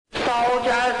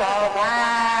soldiers of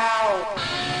hell.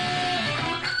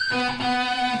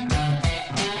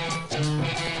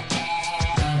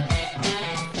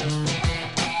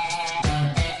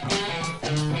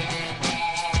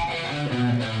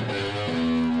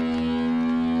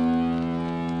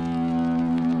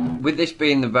 With this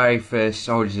being the very first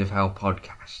Soldiers of Hell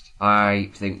podcast,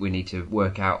 I think we need to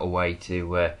work out a way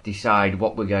to decide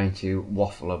what we're going to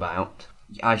waffle about.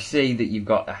 I see that you've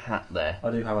got a hat there.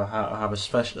 I do have a hat. I have a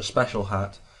special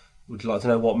hat. Would you like to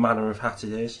know what manner of hat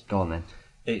it is? Go on then.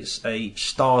 It's a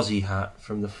Stasi hat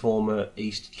from the former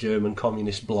East German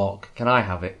communist bloc. Can I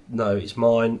have it? No, it's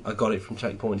mine. I got it from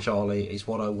Checkpoint Charlie. It's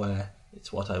what I wear.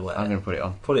 It's what I wear. I'm going to put it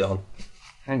on. Put it on.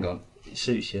 Hang on. It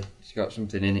suits you. It's got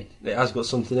something in it. It has got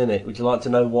something in it. Would you like to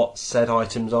know what said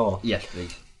items are? Yes,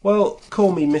 please. Well,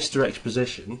 call me Mr.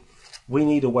 Exposition. We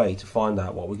need a way to find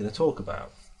out what we're going to talk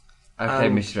about. Okay,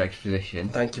 Mr. Exposition.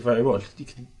 Thank you very much. You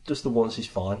can, just the once is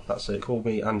fine. That's it. Call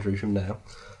me Andrew from now.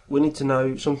 We need to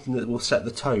know something that will set the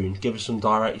tone, give us some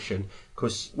direction,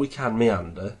 because we can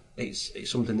meander. It's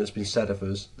something that's been said of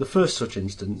us. The first such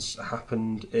instance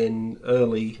happened in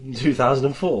early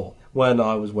 2004 when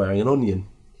I was wearing an onion.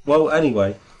 Well,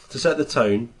 anyway, to set the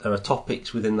tone, there are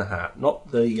topics within the hat,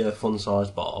 not the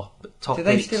fun-sized bar, but topics.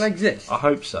 Do they still exist? I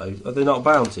hope so. Are they not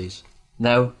bounties?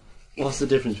 No. What's the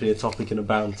difference between a topic and a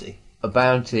bounty? A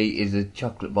bounty is a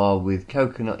chocolate bar with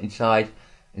coconut inside.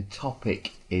 A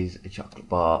topic is a chocolate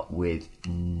bar with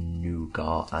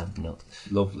nougat and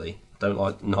nuts. Lovely. Don't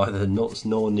like neither nuts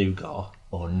nor nougat.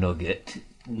 Or nugget.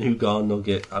 Nougat,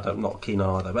 nugget, I'm not keen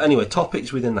on either. But anyway,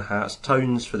 topics within the hats,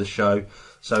 tones for the show.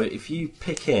 So if you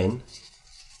pick in...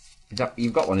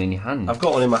 You've got one in your hand. I've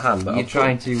got one in my hand, but I'm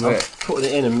putting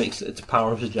it in and mixing it to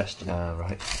power of suggestion.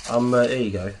 Right. Here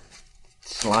you go.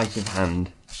 Sleight of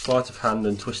hand. Sleight of hand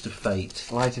and twist of fate.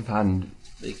 Sleight of hand.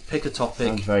 Pick a topic.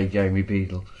 Sounds very Jamie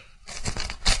Beadle.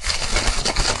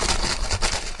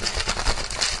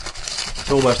 It's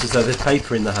almost as though there's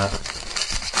paper in the hat.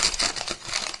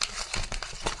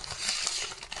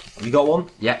 Have you got one?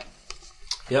 Yep.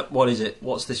 Yep, what is it?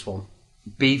 What's this one?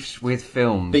 Beefs with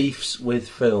films. Beefs with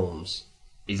films.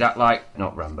 Is that like,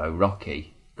 not Rambo,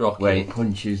 Rocky? Rocky. Where he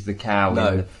punches the cow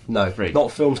in the fridge?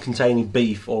 Not films containing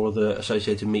beef or other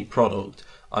associated meat product.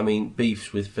 I mean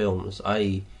beefs with films,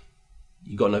 i.e.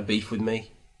 you got no beef with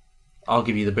me? I'll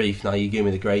give you the beef, now you give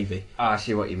me the gravy. I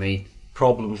see what you mean.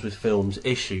 Problems with films,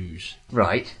 issues.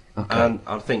 Right, okay. And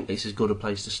I think it's as good a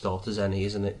place to start as any,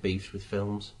 isn't it? Beefs with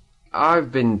films.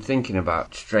 I've been thinking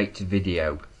about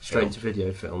straight-to-video.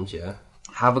 Straight-to-video films, yeah.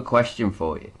 Have a question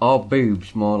for you. Are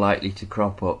boobs more likely to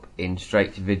crop up in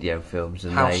straight-to-video films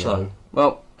than How they so? are?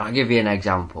 Well, I'll give you an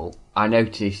example. I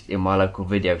noticed in my local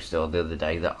video store the other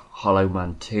day that Hollow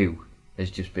Man 2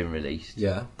 has just been released.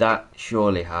 Yeah. That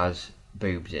surely has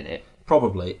boobs in it.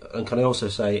 Probably. And can I also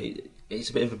say, it's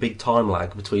a bit of a big time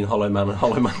lag between Hollow Man and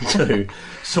Hollow Man 2.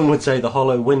 Some would say the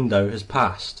Hollow window has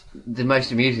passed. The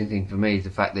most amusing thing for me is the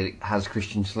fact that it has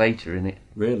Christian Slater in it.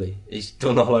 Really? He's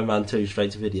done Hollow Man 2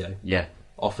 straight to video? Yeah.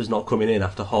 Offers not coming in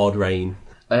after Hard Rain.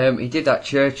 He did that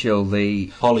Churchill, the...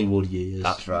 Hollywood years.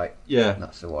 That's right. Yeah.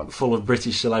 That's the one. Full of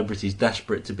British celebrities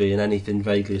desperate to be in anything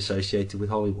vaguely associated with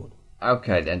Hollywood.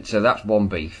 Okay then, so that's one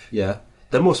beef. Yeah.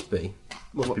 There must be.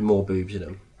 Must be more boobs in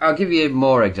them. I'll give you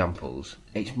more examples.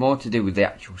 It's more to do with the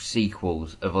actual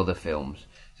sequels of other films.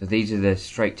 So these are the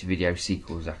straight-to-video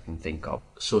sequels I can think of.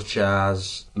 Such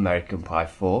as... American Pie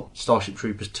 4. Starship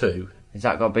Troopers 2. Has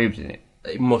that got boobs in it?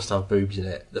 It must have boobs in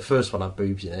it. The first one had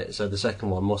boobs in it, so the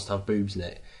second one must have boobs in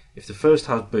it. If the first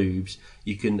has boobs,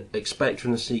 you can expect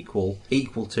from the sequel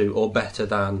equal to or better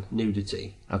than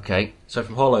nudity. Okay. So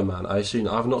from Hollow Man, I assume,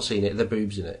 I've not seen it, there are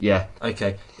boobs in it. Yeah.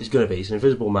 Okay, it's going to be. It's an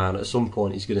invisible man. At some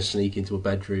point, he's going to sneak into a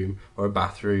bedroom or a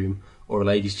bathroom or a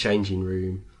ladies' changing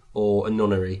room or a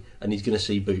nunnery, and he's going to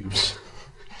see boobs.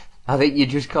 I think you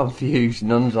just confused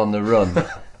Nuns on the Run.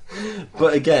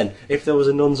 But again, if there was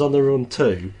a Nuns on the Run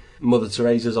 2, Mother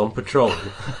Teresa's on patrol,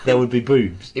 there would be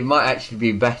boobs. It might actually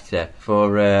be better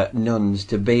for nuns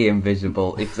to be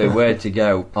invisible if they were to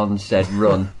go on said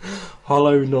run.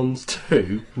 Hollow Nuns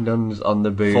 2. Nuns on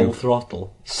the boob. Full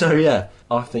throttle. So yeah,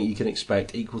 I think you can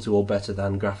expect equal to or better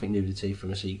than graphic nudity from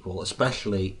a sequel,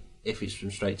 especially if it's from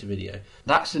straight to video.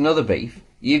 That's another beef.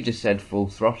 You've just said Full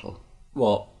Throttle.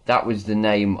 What? That was the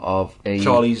name of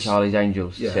Charlie's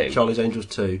Angels 2. Charlie's Angels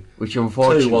 2. Which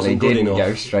unfortunately wasn't good didn't enough.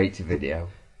 go straight to video.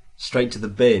 Straight to the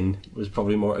bin was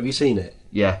probably more... Have you seen it?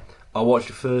 Yeah. I watched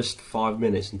the first 5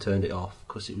 minutes and turned it off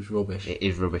because it was rubbish. It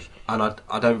is rubbish. And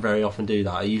I don't very often do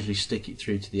that. I usually stick it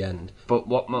through to the end. But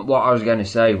what I was going to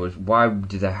say was, why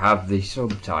do they have the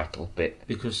subtitle bit?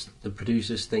 Because the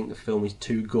producers think the film is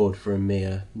too good for a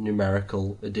mere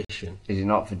numerical addition. Is it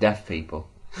not for deaf people?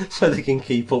 So they can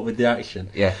keep up with the action.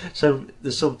 Yeah. So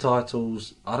the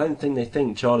subtitles, I don't think they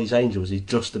think Charlie's Angels is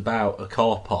just about a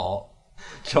car part.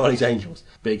 Charlie's Angels,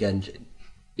 big engine.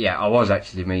 Yeah, I was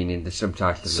actually meaning the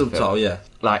subtitle of the Subtitle, film. yeah.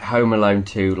 Like Home Alone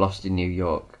 2, Lost in New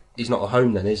York. He's not at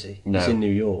home then, is he? No. He's in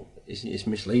New York. It's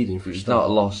misleading for a He's start.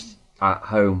 not lost at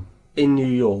home. In New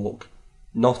York,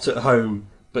 not at home,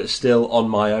 but still on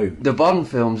my own. The Bond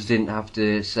films didn't have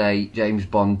to say James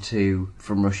Bond 2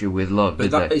 From Russia With Love,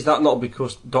 But did they? is that not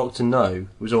because Dr. No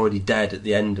was already dead at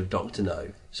the end of Dr.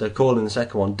 No? So calling the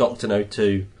second one Dr. No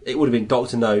 2, it would have been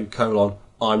Dr. No,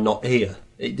 I'm not here.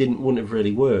 It wouldn't have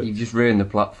really worked. You've just ruined the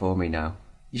plot for me now.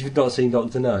 You've not seen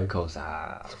Dr. No? Of course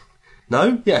I have.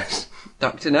 No? Yes.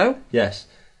 Dr. No? Yes.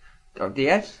 Dr.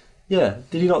 Yes? Yeah.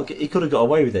 Did he not? He could have got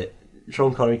away with it.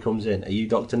 Sean Connery comes in. Are you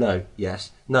Dr. No?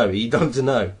 Yes. No. Are you Dr.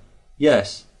 No?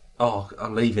 Yes. Oh,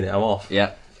 I'm leaving it. I'm off.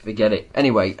 Yeah, forget it.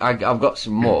 Anyway, I've got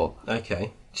some more.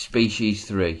 Okay. Species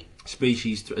 3.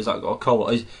 Species, has that got a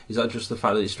colon? Is that just the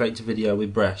fact that it's straight to video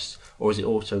with breasts? Or has it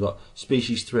also got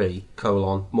Species 3,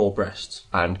 more breasts?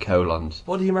 And colons.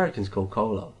 What do the Americans call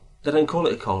colon? They don't call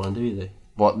it a colon, do they?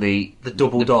 What, the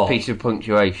double dot? piece of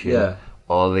punctuation? Yeah.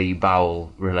 Or the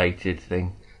bowel-related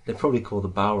thing? They probably call the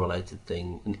bowel-related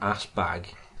thing an ass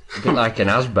bag. A bit like an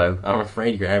ASBO. I'm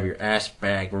afraid you have your ass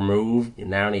bag removed. You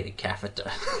now need a catheter.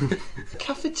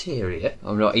 Cafeteria?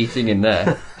 I'm not eating in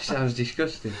there. Sounds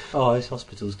disgusting. Oh, this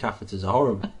hospital's catheters are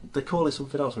horrible. They call it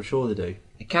something else, I'm sure they do.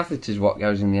 A catheter's what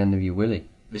goes in the end of your willy.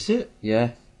 Is it?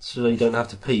 Yeah. So you don't have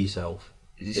to pee yourself.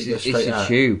 It's It goes a straight out.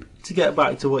 tube. To get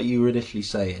back to what you were initially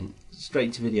saying,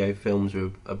 straight-to-video films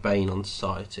are a bane on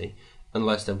society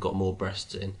unless they've got more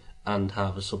breasts in and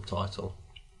have a subtitle.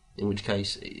 In which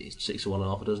case, it's 6 of one,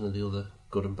 half a dozen of the other,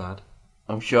 good and bad.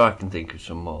 I'm sure I can think of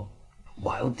some more.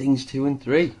 Wild Things 2 and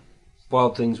 3.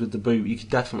 Wild Things with the boob, you could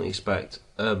definitely expect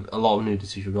a lot of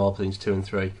nudity from Wild Things 2 and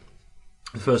 3.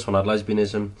 The first one had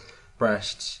lesbianism,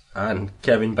 breasts, and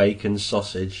Kevin Bacon's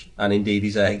sausage, and indeed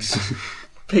his eggs.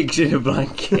 Pigs in a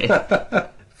blanket.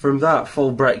 From that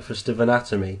full breakfast of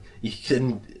anatomy, you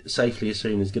can safely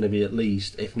assume there's going to be at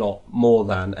least, if not more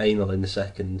than, anal in the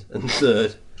second and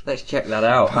third. Let's check that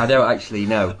out. I don't actually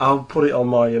know. I'll put it on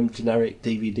my generic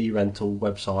DVD rental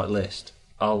website list.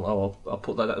 I'll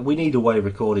put that. We need a way of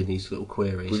recording these little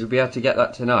queries. Would we be able to get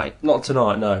that tonight? Not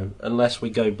tonight, no. Unless we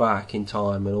go back in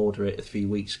time and order it a few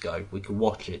weeks ago. We can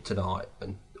watch it tonight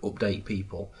and update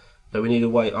people. So we need a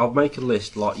way. I'll make a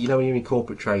list, like, you know when you're in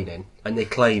corporate training and they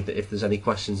claim that if there's any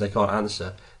questions they can't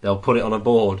answer, they'll put it on a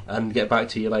board and get back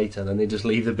to you later, and then they just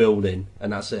leave the building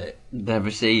and that's it.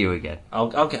 Never see you again. I'll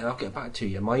get back to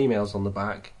you. My email's on the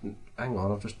back. Hang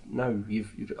on, I've just no.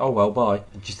 You've oh well, bye.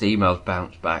 Just the emails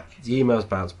bounce back. The emails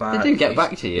bounce back. They do get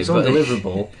back to you. It's but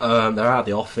undeliverable. They're out of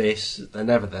the office. They're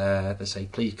never there. They say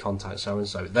please contact so and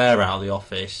so. They're out of the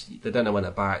office. They don't know when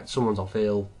they're back. Someone's off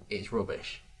ill. It's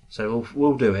rubbish. So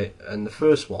we'll do it, and the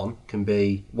first one can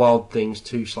be Wild Things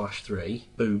 2/3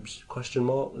 boobs ? Does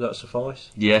that suffice?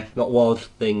 Yeah. Not Wild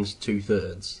Things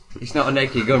 2/3. It's not a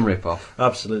Naked Gun rip-off.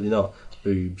 Absolutely not.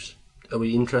 Boobs. Are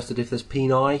we interested if there's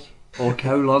peni? Or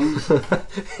colons.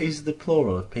 Is the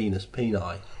plural of penis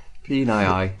peni?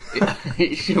 Peni.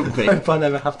 It should be. I hope I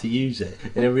never have to use it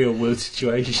in a real world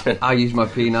situation. I use my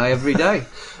peni every day.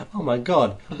 Oh my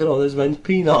god, look at all those men's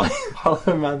peni.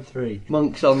 Hollow Man 3.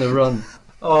 Monks on the run.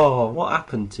 Oh, what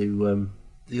happened to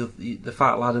the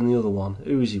fat lad and the other one?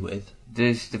 Who was he with?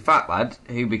 There's the fat lad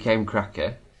who became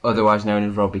Cracker, otherwise known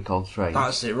as Robbie Coltrane.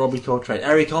 That's it, Robbie Coltrane.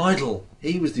 Eric Idle.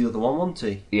 He was the other one, wasn't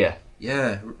he? Yeah.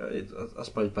 Yeah, I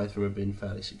suppose both of them have been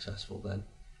fairly successful then.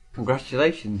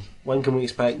 Congratulations. When can we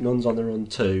expect Nuns on the Run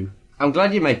 2? I'm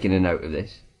glad you're making a note of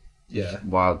this. Yeah.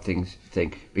 Wild Things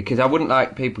thing. Because I wouldn't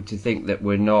like people to think that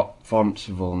we're not fonts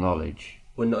of all knowledge.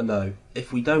 We're not, no.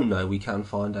 If we don't know, we can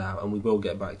find out, and we will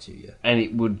get back to you. And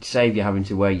it would save you having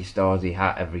to wear your Stasi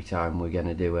hat every time we're going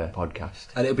to do a podcast.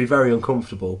 And it'll be very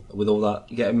uncomfortable with all that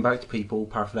getting back to people,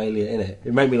 paraphernalia in it.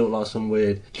 It made me look like some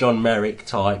weird John Merrick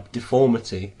type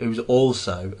deformity who's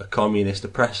also a communist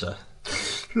oppressor.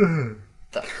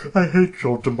 I hate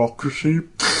your democracy.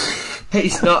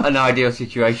 It's not an ideal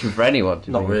situation for anyone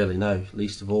to Not be in. really, no.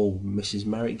 Least of all, Mrs.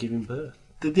 Merrick giving birth.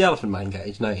 Did the Elephant Man get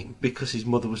his name because his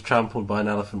mother was trampled by an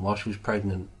elephant while she was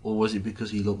pregnant, or was it because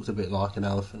he looked a bit like an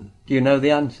elephant? Do you know the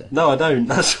answer? No, I don't.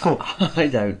 That's all. I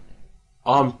don't.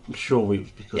 I'm sure it was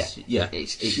because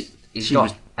It's she got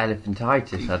was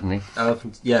elephantitis, hadn't he?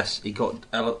 Elephant. Yes, he got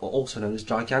also known as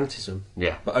gigantism.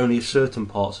 Yeah. But only of certain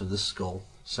parts of the skull.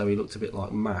 So he looked a bit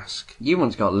like Mask. You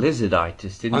once got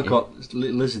lizarditis, didn't you? I got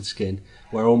lizard skin,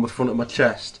 where all the front of my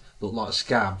chest looked like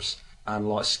scabs and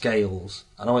like scales.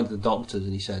 And I went to the doctors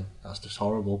and he said, that's just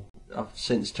horrible. I've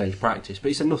since changed practice, but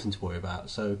he said nothing to worry about.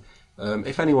 So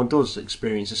if anyone does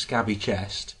experience a scabby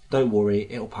chest, don't worry,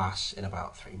 it'll pass in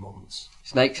about 3 months.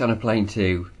 Snakes on a Plane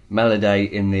 2, Melody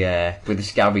in the air with a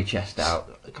scabby chest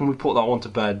out. Can we put that one to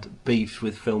bed? Beefs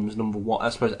with films number 1, I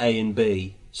suppose A and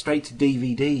B. Straight to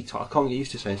DVD, I can't get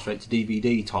used to saying straight to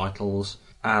DVD titles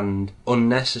and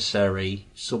unnecessary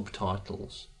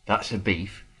subtitles. That's a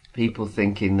beef. People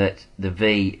thinking that the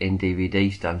V in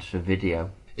DVD stands for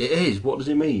video. It is, what does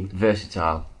it mean?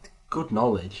 Versatile. Good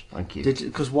knowledge. Thank you.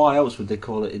 Because why else would they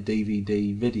call it a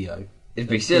DVD video? It'd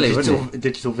be silly, wouldn't it?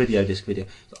 Digital video disc video.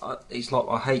 It's like,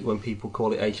 I hate when people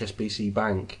call it HSBC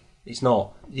Bank. It's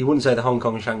not. You wouldn't say the Hong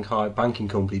Kong Shanghai Banking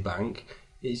Company Bank.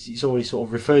 It's already sort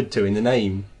of referred to in the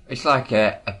name. It's like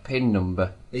a PIN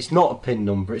number. It's not a PIN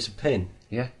number, it's a PIN.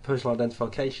 Yeah. Personal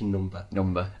identification number.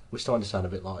 We're starting to sound a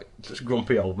bit like just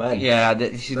grumpy old men. Yeah,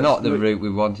 this is not the route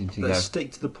we're wanting to go. Let's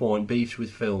stick to the point, beefs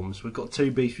with films. We've got 2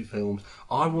 beefs with films.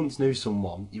 I once knew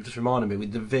someone, you've just reminded me,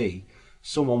 with the V,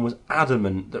 someone was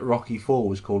adamant that Rocky 4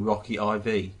 was called Rocky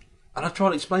IV. And I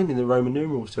tried explaining the Roman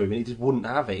numerals to him and he just wouldn't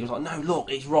have it. He was like, no,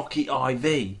 look, it's Rocky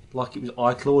IV. Like it was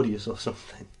I Claudius or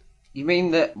something. You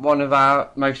mean that one of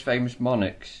our most famous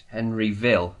monarchs, Henry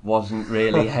Ville, wasn't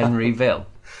really Henry Ville?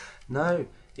 No,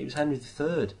 it was Henry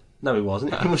III. No, he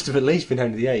wasn't. He must have at least been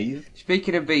Henry VIII.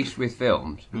 Speaking of beefs with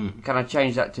films, can I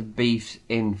change that to beefs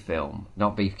in film,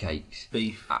 not beefcakes?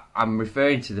 Beef. I'm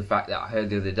referring to the fact that I heard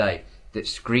the other day that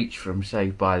Screech from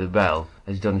Saved by the Bell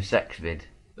has done a sex vid.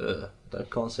 I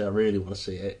can't say I really want to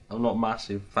see it. I'm not a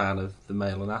massive fan of the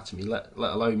male anatomy, let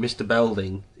alone Mr.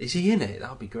 Belding. Is he in it?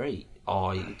 That'd be great.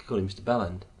 Oh, you could call him Mr.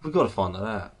 Belland. We've got to find that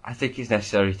out. I think it's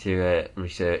necessary to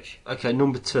research. Okay,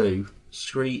 number 2,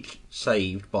 Screech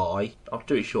Saved by, I'll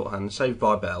do it shorthand, Saved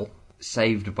by Bell.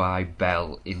 Saved by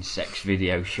Bell in sex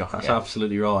video shocker. That's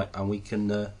absolutely right, and we can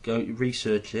go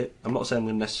research it. I'm not saying I'm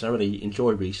going to necessarily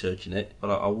enjoy researching it,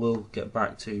 but I will get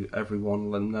back to everyone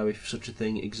and let them know if such a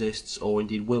thing exists or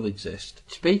indeed will exist.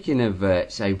 Speaking of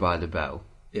Saved by the Bell,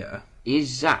 yeah, is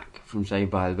Zach from Saved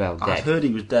by the Bell dead? I heard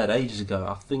he was dead ages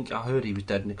ago. I heard he was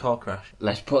dead in a car crash.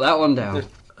 Let's put that one down.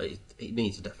 It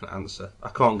needs a definite answer. I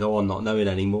can't go on not knowing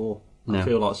anymore. No. I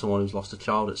feel like someone who's lost a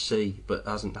child at sea but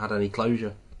hasn't had any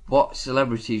closure. What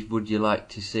celebrities would you like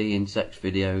to see in sex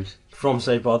videos? From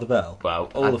Saved by the Bell? Well,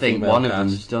 I think one of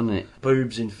them's done it.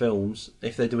 Boobs in films.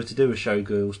 If they were to do a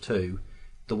Showgirls 2,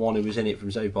 the one who was in it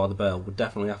from Saved by the Bell would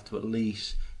definitely have to at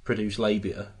least produce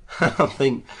labia. I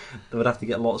think they would have to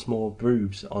get lots more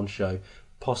boobs on show,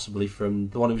 possibly from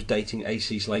the one who was dating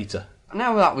AC Slater.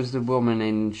 No, that was the woman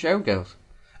in Showgirls.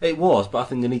 It was, but I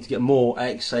think they need to get more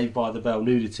ex-Saved by the Bell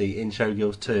nudity in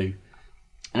Showgirls 2.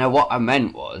 Now, what I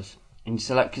meant was,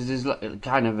 because there's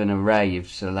kind of an array of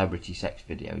celebrity sex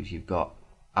videos. You've got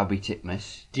Abby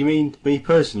Titmus. Do you mean me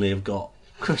personally have got?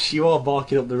 Because you are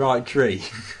barking up the right tree.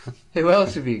 Who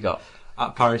else have you got?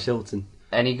 At Paris Hilton.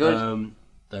 Any good?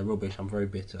 They're rubbish. I'm very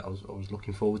bitter. I was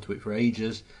looking forward to it for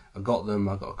ages. I got them.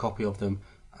 I got a copy of them,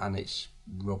 and it's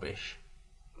rubbish.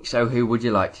 So who would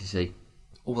you like to see?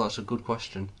 Oh, that's a good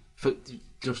question.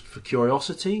 Just for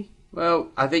curiosity? Well,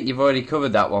 I think you've already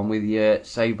covered that one with your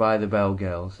Saved by the Bell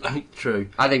girls. True.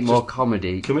 I think more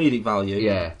comedy. Comedic value.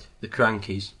 Yeah. The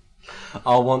Crankies.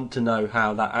 I want to know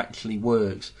how that actually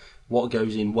works. What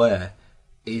goes in where?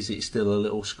 Is it still a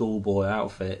little schoolboy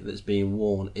outfit that's being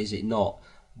worn? Is it not?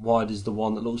 Why does the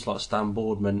one that looks like Stan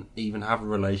Boardman even have a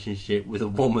relationship with a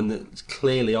woman that's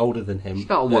clearly older than him? It's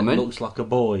not a woman. That looks like a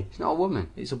boy. It's not a woman.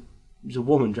 It's a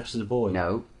woman dressed as a boy.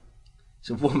 No. It's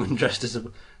a woman dressed as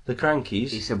the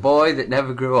Crankies. It's a boy that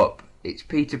never grew up. It's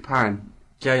Peter Pan.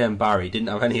 J.M. Barrie didn't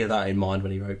have any of that in mind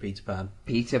when he wrote Peter Pan.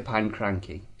 Peter Pan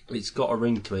Cranky. It's got a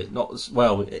ring to it.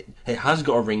 It has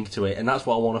got a ring to it, and that's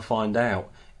what I want to find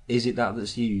out. Is it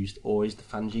that's used, or is the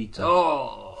Fangita?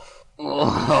 Oh.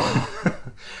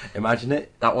 Imagine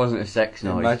it. That wasn't a sex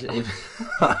noise. Imagine if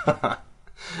I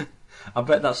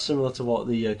bet that's similar to what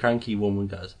the cranky woman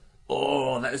does.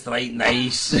 Oh, that's right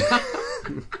nice.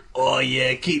 Oh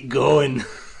yeah, keep going.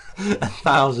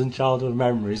 1,000 childhood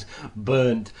memories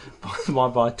burnt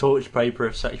by torch paper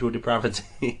of sexual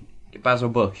depravity. Basil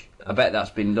Bush. I bet that's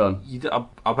been done.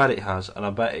 I bet it has, and I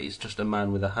bet it's just a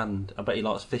man with a hand. I bet he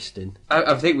likes fisting.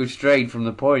 I think we've strayed from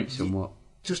the point somewhat.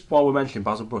 Just while we're mentioning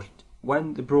Basil Brush,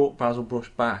 when they brought Basil Brush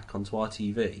back onto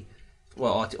ITV,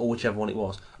 Well, or whichever one it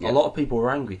was. Yeah. A lot of people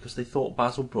were angry because they thought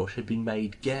Basil Brush had been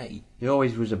made gay. He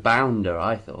always was a bounder,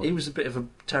 I thought. He was a bit of a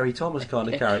Terry Thomas kind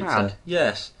of a character. cad.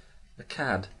 Yes, a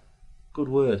cad. Good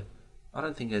word. I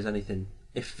don't think there's anything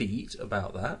effete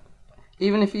about that.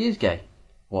 Even if he is gay,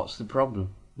 what's the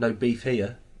problem? No beef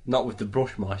here. Not with the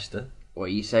Brushmeister. What are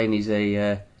you saying? He's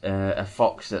a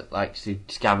fox that likes to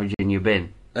scavenge in your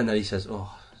bin, And then he says,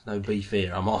 "Oh, no beef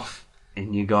here. I'm off."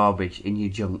 in your garbage, in your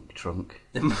junk trunk.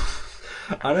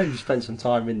 I know you spent some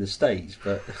time in the States,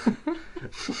 but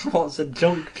what's a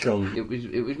junk trunk? It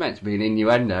was meant to be an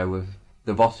innuendo of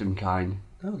the bottom kind,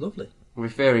 Oh, lovely.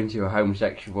 referring to a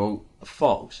homosexual. A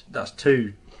fox. That's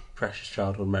two precious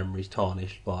childhood memories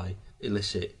tarnished by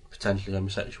illicit, potentially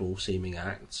homosexual seeming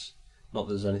acts. Not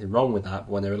that there's anything wrong with that, but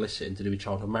when they're illicit and to do with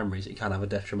childhood memories, it can have a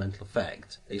detrimental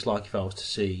effect. It's like if I was to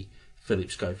see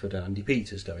Philip Schofield and Andy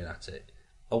Peters going at it.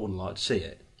 I wouldn't like to see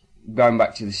it. Going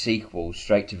back to the sequels,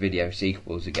 straight to video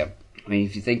sequels again. I mean,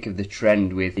 if you think of the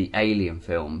trend with the Alien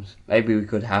films, maybe we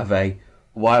could have a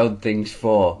Wild Things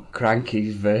 4,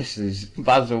 Crankies versus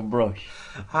Basil Brush.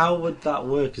 How would that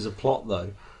work as a plot,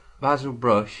 though? Basil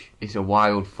Brush is a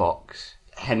wild fox,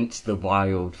 hence the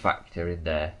wild factor in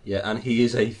there. Yeah, and he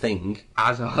is a thing.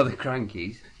 As are the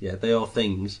Crankies, Yeah, they are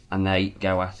things. and they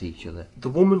go at each other. The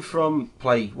woman from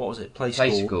Play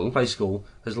School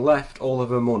has left all of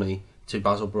her money to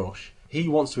Basil Brush. He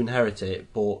wants to inherit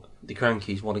it, but the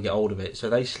Crankies want to get hold of it, so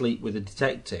they sleep with a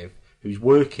detective who's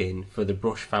working for the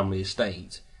Brush family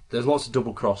estate. There's lots of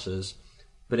double crossers,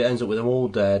 but it ends up with them all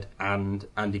dead and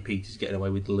Andy Peters getting away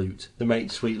with the loot. The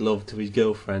mate sweet love to his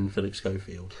girlfriend, Philip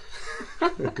Schofield.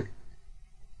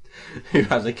 Who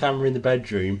has a camera in the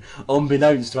bedroom,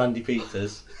 unbeknownst to Andy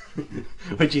Peters,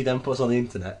 which he then puts on the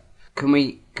internet. Can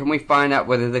we find out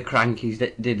whether the Crankies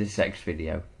did a sex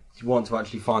video? Do you want to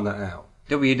actually find that out?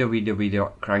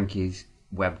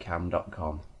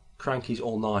 www.crankieswebcam.com. Cranky's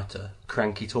all-nighter,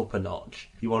 crank it up a notch.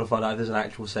 You want to find out if there's an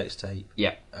actual sex tape?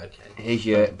 Yeah. Okay. Here's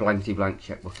your blankety blank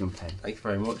checkbook and pen. Thanks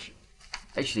very much.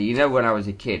 Actually, you know, when I was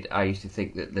a kid, I used to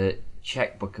think that the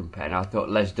checkbook and pen, I thought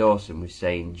Les Dawson was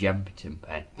saying Jemperton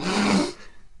pen.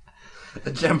 A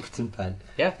Jemperton pen.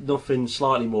 Yeah. Nothing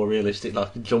slightly more realistic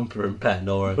like a jumper and pen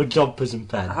or a jumpers and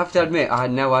pen. I have to admit, I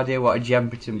had no idea what a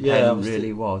Jemperton pen Yeah,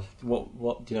 really was.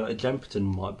 What do you know what a Jemperton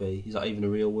might be? Is that even a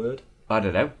real word? I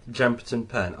don't know. Jemperton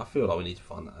pen. I feel like we need to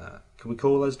find that out. Can we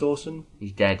call Les Dawson?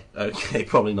 He's dead. Okay,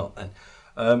 probably not then.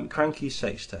 Cranky's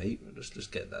sex tape. Let's just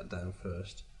get that down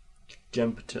first.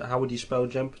 Jemperton. How would you spell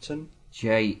Jemperton?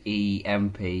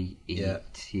 Jempetan.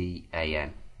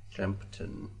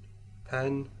 Jemperton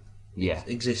pen. Yeah.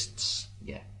 Exists.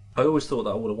 Yeah. I always thought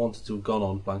that I would have wanted to have gone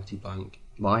on blankety blank.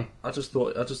 Why? I just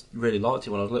really liked it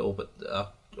when I was little, but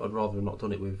I'd rather have not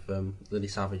done it with Lily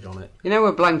Savage on it. You know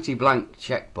a blankety blank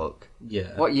checkbook?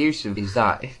 Yeah. What use of is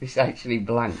that if it's actually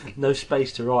blank? No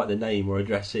space to write the name or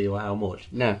addressee or how much.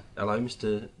 No. Hello,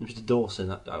 Mr. Dawson.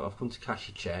 I've come to cash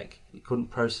your cheque. You couldn't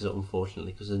process it,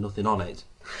 unfortunately, because there's nothing on it.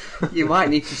 You might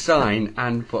need to sign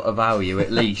and put a value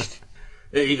at least.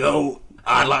 Here you go.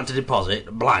 I'd like to deposit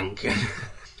blank.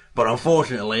 But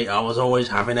unfortunately, I was always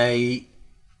having a...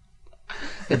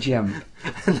 A gem.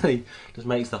 And then he just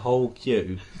makes the whole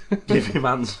queue give him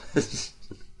answers.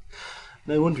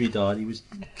 No wonder he died. He was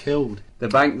killed. The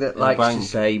bank that likes bank. to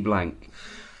say blank.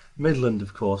 Midland,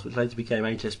 of course, which later became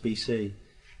HSBC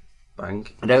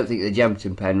Bank. I don't think the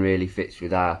Jemperton pen really fits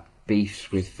with our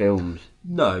beefs with films.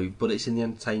 No, but it's in the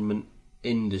entertainment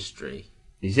industry.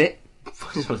 Is it?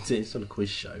 It's not a quiz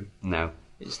show. No.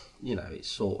 It's it's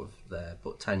sort of there,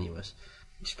 but tenuous.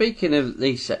 Speaking of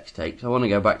these sex tapes, I want to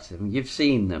go back to them. You've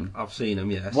seen them. I've seen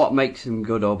them, yes. What makes them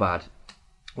good or bad?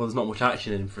 Well, there's not much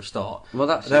action in them for a start. Well,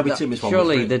 that's Timmis one was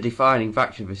surely really- the defining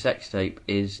factor of a sex tape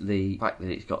is the fact that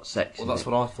it's got sex. Well, in that's it.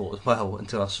 what I thought as well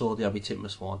until I saw the Abby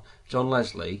Titmus one. John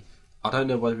Leslie, I don't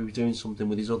know whether he was doing something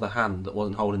with his other hand that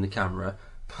wasn't holding the camera,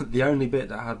 but the only bit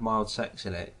that had mild sex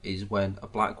in it is when a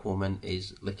black woman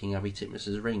is licking Abby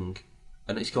Titmus's ring.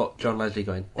 And it's got John Leslie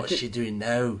going, "What's she doing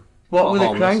now?" What were the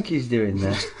harmless. Crankies doing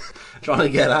there? Trying to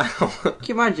get out. Can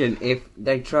you imagine if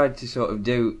they tried to sort of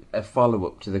do a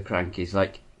follow-up to the Crankies,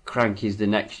 like Crankies the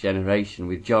Next Generation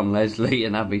with John Leslie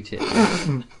and Abby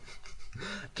Titmus?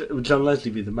 Would John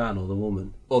Leslie be the man or the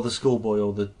woman? Or the schoolboy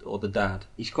or the dad?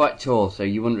 He's quite tall, so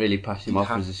you wouldn't really pass him You'd off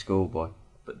have- as a schoolboy.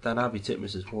 But then Abby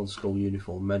Titmus has worn school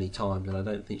uniform many times, and I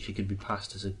don't think she could be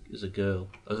passed as a girl,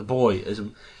 as a boy,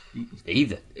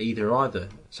 either.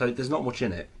 So there's not much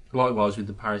in it. Likewise with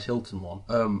the Paris Hilton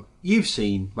one. You've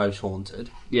seen Most Haunted.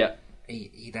 Yeah.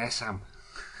 He there, Sam.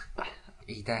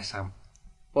 He there, Sam.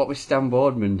 What was Stan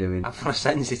Boardman doing? I've got a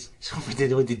sense it's something to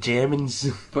do with the Germans.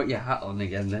 Put your hat on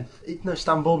again then. No,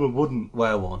 Stan Boardman wouldn't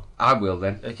wear one. I will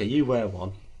then. Okay, you wear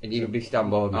one. And you can be Stan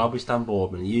Boardman. I'll be Stan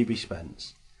Boardman and you be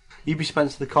Spence. You be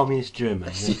Spence the communist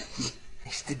German.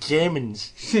 It's the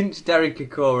Germans. Since Derek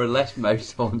Acora left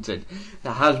Most Haunted,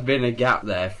 there has been a gap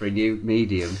there for a new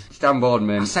medium. Stan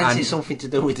Boardman. I sense it's something to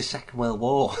do with the Second World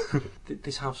War.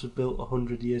 This house was built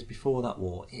 100 years before that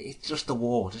war. It's just a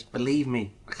war, just believe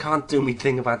me. I can't do me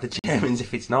thing about the Germans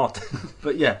if it's not.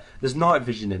 But yeah, there's night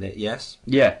vision in it, yes?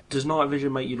 Yeah, Does night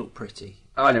vision make you look pretty?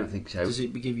 I don't think so. Does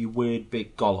it give you weird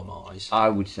big Gollum eyes? I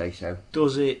would say so.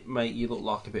 Does it make you look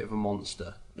like a bit of a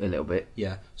monster? A little bit.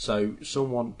 Yeah, so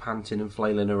someone panting and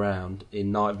flailing around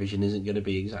in night vision isn't going to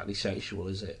be exactly sexual,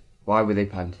 is it? Why were they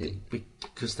panting?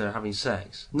 Because they're having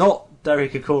sex. Not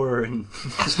Derek Acora and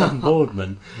Stan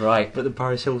Boardman, Right. but the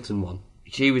Paris Hilton one.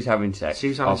 She was having sex. She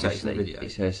was having obviously. sex in the video.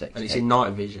 It's her sex And it's tape. in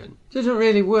night vision. Doesn't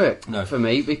really work No. for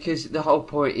me because the whole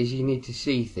point is you need to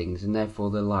see things and therefore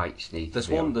the lights need There's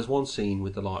to be on. there's one scene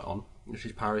with the light on, which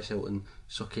is Paris Hilton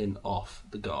sucking off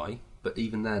the guy. But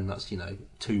even then, that's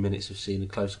 2 minutes of seeing a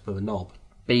close up of a knob.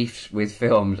 Beefs with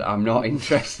films I'm not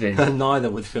interested in. And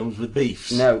neither with films with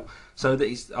beefs. No. So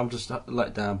I'm just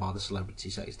let down by the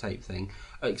celebrity sex tape thing.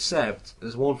 Except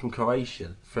there's one from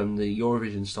Croatia, from the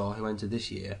Eurovision star who entered this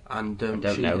year, and I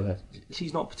don't know her.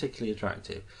 She's not particularly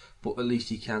attractive, but at least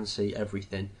you can see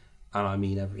everything, and I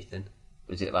mean everything.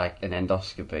 Is it like an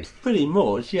endoscopy? Pretty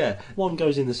much, yeah. One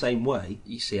goes in the same way.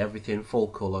 You see everything full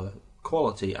colour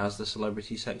quality as the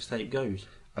celebrity sex tape goes.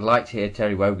 I'd like to hear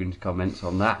Terry Wogan's comments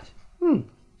on that.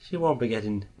 She won't be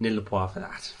getting nil le point for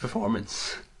that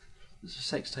performance.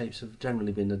 Sex tapes have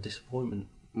generally been a disappointment.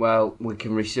 Well, we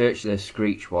can research the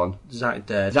Screech one. Zach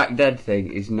Dead. Zach Dead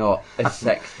thing is not a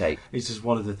sex tape. It's just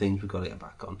one of the things we've got to get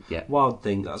back on. Yeah. Wild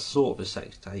Thing, that's sort of a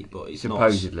sex tape, but it's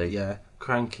Supposedly. not. Yeah.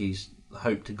 Cranky's,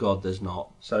 hope to God there's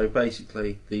not. So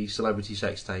basically, the celebrity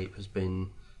sex tape has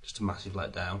been just a massive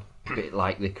letdown. A bit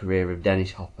like the career of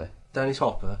Dennis Hopper. Dennis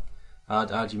Hopper, how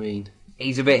do you mean?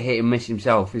 He's a bit hit and miss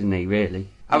himself, isn't he, really?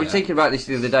 I was Yeah. thinking about this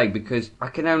the other day because I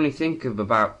can only think of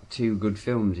about 2 good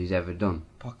films he's ever done.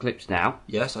 Apocalypse Now.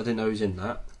 Yes, I didn't know he was in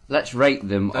that. Let's rate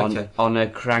them Okay. on a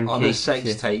cranky... On a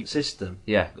sex tape system.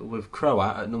 Yeah. With Croat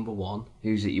at number 1.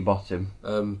 Who's at your bottom?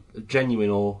 Genuine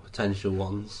or potential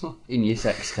ones. In your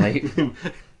sex tape.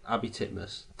 Abby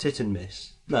Titmus. Tit and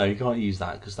Miss. No, you can't use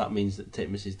that because that means that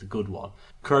Titmus is the good one.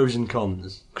 Crows and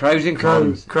Cons. Crows and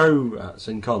Cons. Crows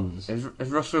and Cons. Has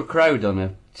Russell Crowe done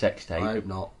a sex tape? I hope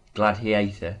not.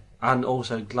 Gladiator. And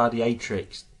also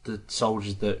Gladiatrix, the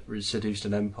soldiers that seduced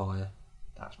an empire.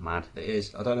 That's mad. It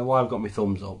is. I don't know why I've got my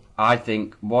thumbs up. I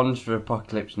think one's for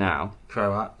Apocalypse Now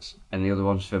Croats. and the other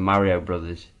one's for Mario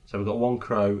Brothers. So we've got one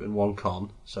Crow and one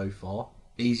Con so far.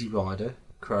 Easy Rider,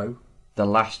 Crow, The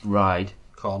Last Ride.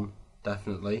 Con,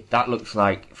 definitely. That looks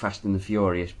like Fast and the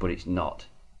Furious, but it's not.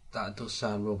 That does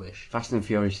sound rubbish. Fast and the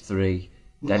Furious 3.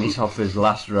 Dennis Hopper's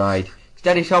Last Ride. Is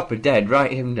Dennis Hopper dead?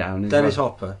 Write him down. Dennis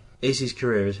Hopper. Is his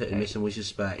career as hit and miss and we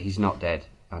suspect? He's not dead.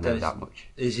 I know Dennis- that much.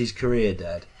 Is his career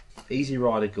dead? Easy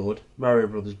Rider good. Mario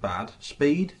Brothers bad.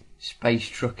 Speed? Space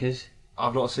Truckers.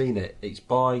 I've not seen it. It's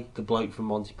by the bloke from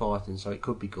Monty Python, so it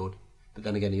could be good. But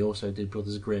then again, he also did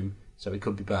Brothers Grimm, so it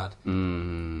could be bad.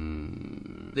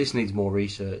 This needs more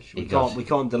research. We It does.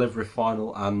 can't deliver a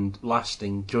final and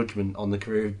lasting judgment on the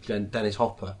career of Dennis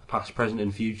Hopper, past, present,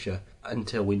 and future,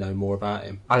 until we know more about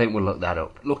him. I think we'll look that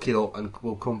up. Look it up, and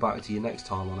we'll come back to you next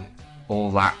time on it.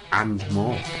 All that and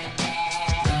more.